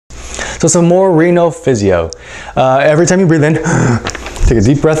So some more renal physio. Every time you breathe in, take a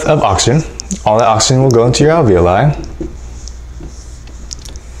deep breath of oxygen. All that oxygen will go into your alveoli,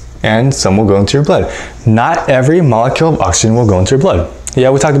 and some will go into your blood. Not every molecule of oxygen will go into your blood. Yeah,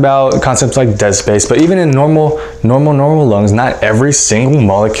 we talked about concepts like dead space, but even in normal lungs, not every single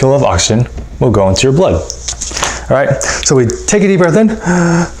molecule of oxygen will go into your blood. All right, so we take a deep breath in.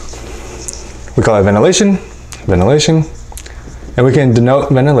 We call it ventilation, and we can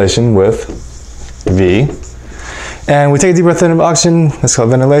denote ventilation with V. And we take a deep breath in of oxygen, that's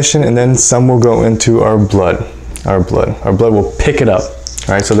called ventilation, and then some will go into our blood. Our blood will pick it up.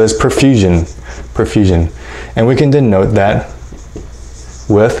 All right, so there's perfusion, and we can denote that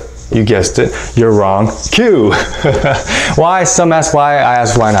with, you guessed it, you're wrong, Q. Why? Some ask why, I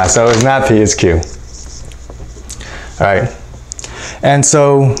ask why not. So it's not P, it's Q. All right, and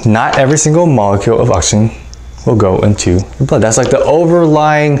so not every single molecule of oxygen will go into your blood. That's like the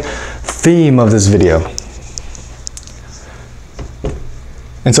overlying theme of this video.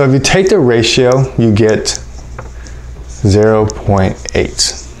 And so if you take the ratio, you get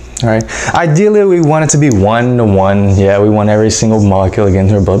 0.8. All right. Ideally, we want it to be 1 to 1. Yeah, we want every single molecule to get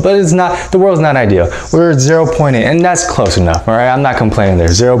into our blood, but it's not. The world's not ideal. We're at 0.8, and that's close enough. All right. I'm not complaining there.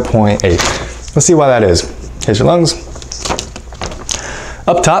 0.8. Let's see why that is. Here's your lungs.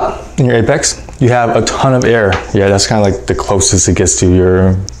 Up top in your apex, you have a ton of air. Yeah, that's kind of like the closest it gets to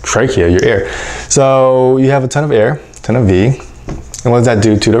your trachea, your air. So you have a ton of air, a ton of V. And what does that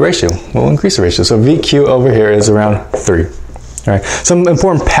do to the ratio? We'll increase the ratio. So VQ over here is around 3. All right. Some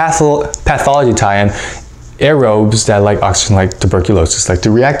important pathology tie-in. Aerobes that like oxygen, like tuberculosis, like to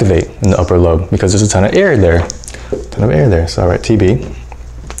reactivate in the upper lobe because there's a ton of air there. So all right, TB.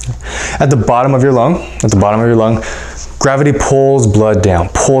 At the bottom of your lung, gravity pulls blood down.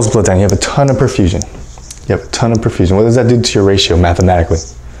 You have a ton of perfusion. What does that do to your ratio mathematically?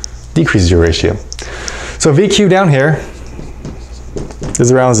 Decreases your ratio. So VQ down here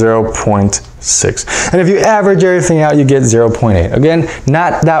is around 0.6. And if you average everything out, you get 0.8. Again,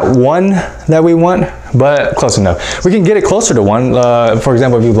 not that 1 that we want, but close enough. We can get it closer to 1. For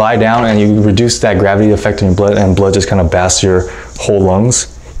example, if you lie down and you reduce that gravity effect in your blood and blood just kind of baths your whole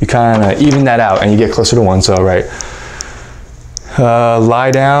lungs, you kind of even that out and you get closer to 1. So, all right,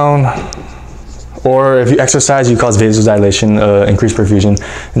 lie down, or if you exercise, you cause vasodilation, increased perfusion,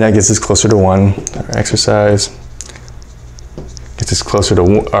 and that gets us closer to 1. Exercise gets us closer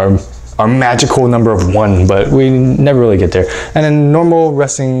to our magical number of 1, but we never really get there. And in normal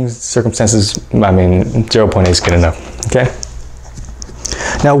resting circumstances, I mean, 0.8 is good enough, okay?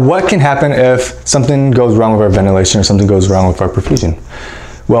 Now, what can happen if something goes wrong with our ventilation or something goes wrong with our perfusion?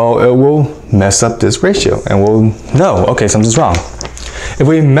 Well, it will mess up this ratio, and we'll know, okay, something's wrong. If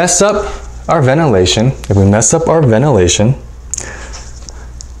we mess up our ventilation,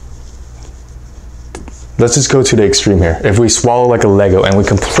 let's just go to the extreme here. If we swallow like a Lego and we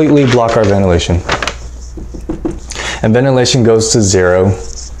completely block our ventilation, and ventilation goes to 0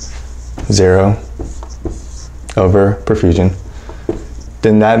 over perfusion,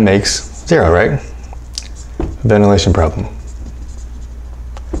 then that makes 0, right? Ventilation problem.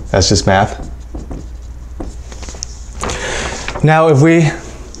 That's just math. Now, if we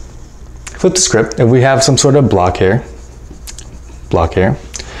flip the script, if we have some sort of block here,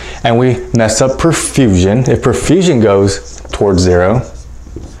 and we mess up perfusion, if perfusion goes towards 0,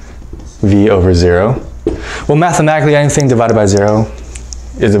 V over 0, well, mathematically, anything divided by 0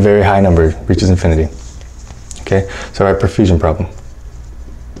 is a very high number, reaches infinity. Okay, so our perfusion problem.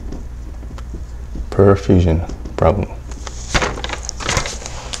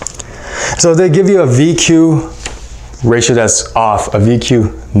 So they give you a VQ ratio that's off, a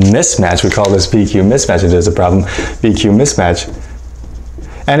VQ mismatch. We call this VQ mismatch. It is a problem, VQ mismatch.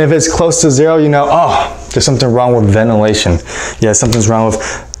 And if it's close to 0, you know, oh, there's something wrong with ventilation. Yeah, something's wrong with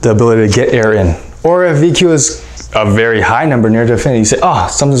the ability to get air in. Or if VQ is a very high number near to infinity, you say, oh,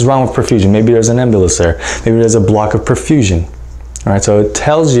 something's wrong with perfusion. Maybe there's an embolus there. Maybe there's a block of perfusion. All right, so it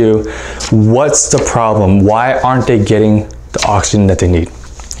tells you what's the problem. Why aren't they getting the oxygen that they need?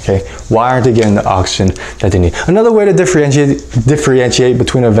 Okay, why aren't they getting the oxygen that they need? Another way to differentiate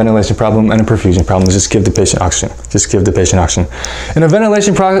between a ventilation problem and a perfusion problem is just give the patient oxygen. Just give the patient oxygen. In a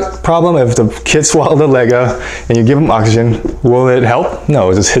ventilation problem, if the kid swallowed a Lego and you give them oxygen, will it help?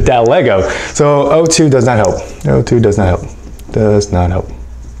 No, just hit that Lego. So O2 does not help. O2 does not help. Does not help.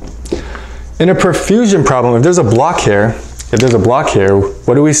 In a perfusion problem, if there's a block here,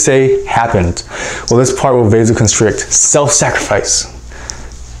 what do we say happened? Well, this part will vasoconstrict, self-sacrifice,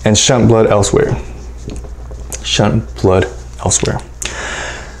 and shunt blood elsewhere.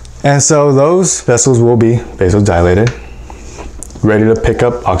 And so those vessels will be vasodilated, ready to pick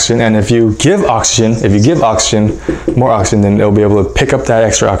up oxygen. And if you give oxygen, more oxygen, then it'll be able to pick up that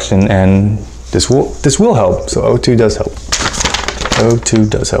extra oxygen, and this will help. So O2 does help. O2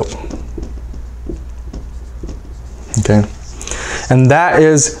 does help. Okay. And that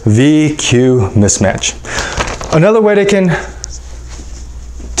is VQ mismatch. Another way they can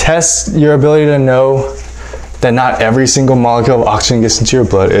test your ability to know that not every single molecule of oxygen gets into your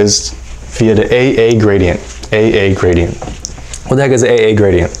blood is via the AA gradient. AA gradient. What the heck is the AA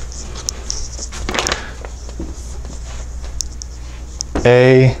gradient?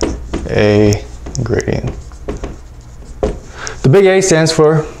 AA gradient. The big A stands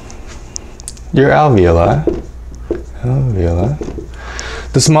for your alveoli.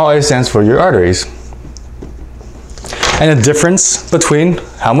 The small a stands for your arteries. And the difference between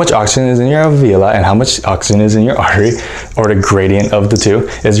how much oxygen is in your alveoli and how much oxygen is in your artery, or the gradient of the two,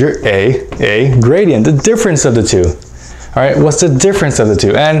 is your AA gradient, the difference of the two. All right, what's the difference of the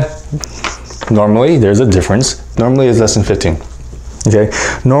two? And normally there's a difference. Normally it's less than 15. Okay,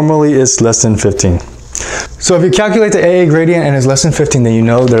 normally it's less than 15. So if you calculate the AA gradient and it's less than 15, then you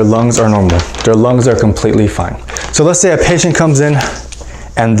know their lungs are normal. Their lungs are completely fine. So let's say a patient comes in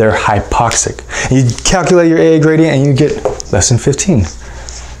and they're hypoxic. You calculate your AA gradient and you get less than 15.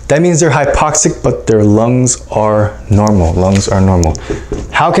 That means they're hypoxic, but their lungs are normal. Lungs are normal.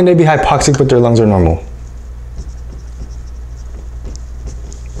 How can they be hypoxic, but their lungs are normal?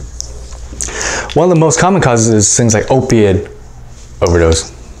 One of the most common causes is things like opiate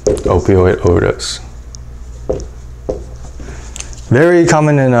overdose. Opioid overdose. Very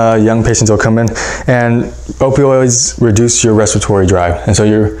common in young patients will come in, and opioids reduce your respiratory drive. And so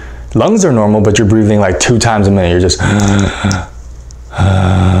your lungs are normal, but you're breathing like 2 times a minute. You're just, so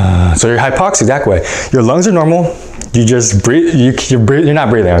you're hypoxic that way. Your lungs are normal, you just breathe, you're not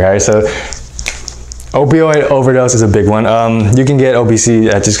breathing, okay? So opioid overdose is a big one. You can get obesity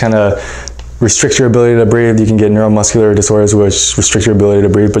that just kind of restricts your ability to breathe. You can get neuromuscular disorders which restrict your ability to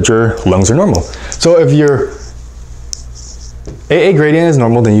breathe, but your lungs are normal. So if your AA gradient is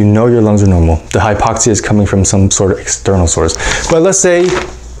normal, then you know your lungs are normal. The hypoxia is coming from some sort of external source. But let's say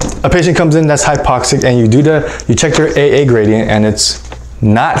a patient comes in that's hypoxic and you check their AA gradient and it's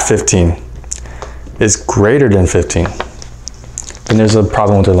not 15. It's greater than 15. Then there's a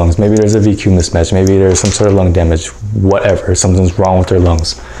problem with their lungs. Maybe there's a VQ mismatch. Maybe there's some sort of lung damage. Whatever, something's wrong with their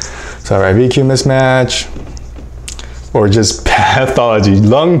lungs. So all right, VQ mismatch, or just pathology,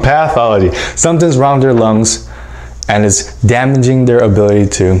 lung pathology. Something's wrong with their lungs and it's damaging their ability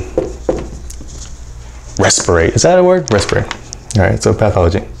to respirate. Is that a word? Respirate. All right, so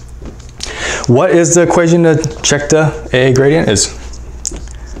pathology. What is the equation to check the AA gradient? Is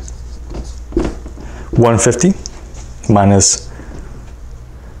 150 minus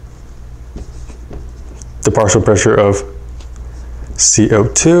the partial pressure of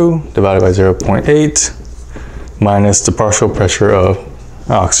CO2 divided by 0.8 minus the partial pressure of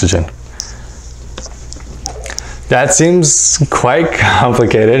oxygen. That seems quite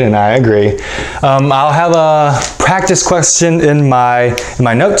complicated, and I agree. I'll have a practice question in my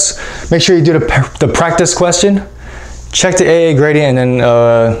notes. Make sure you do the practice question, check the AA gradient, and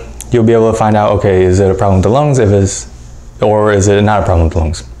then you'll be able to find out, okay, is it a problem with the lungs, or is it not a problem with the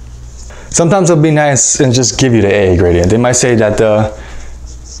lungs? Sometimes it'll be nice and just give you the AA gradient. They might say that the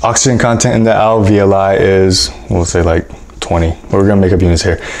oxygen content in the alveoli is, we'll say like 20. We're gonna make up units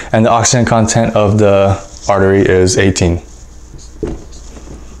here. And the oxygen content of the artery is 18.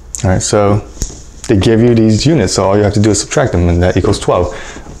 All right, so they give you these units, so all you have to do is subtract them, and that equals 12.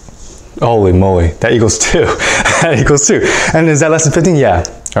 Holy moly, that equals 2. That equals 2. And is that less than 15? Yeah.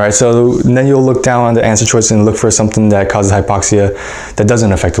 All right, so then you'll look down on the answer choice and look for something that causes hypoxia that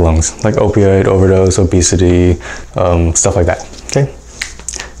doesn't affect the lungs, like opioid overdose, obesity, stuff like that, okay?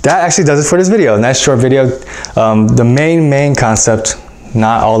 That actually does it for this video. Nice short video. The main concept,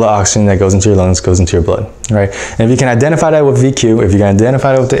 not all the oxygen that goes into your lungs goes into your blood, right? And if you can identify that with VQ, if you can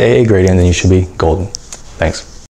identify that with the AA gradient, then you should be golden. Thanks.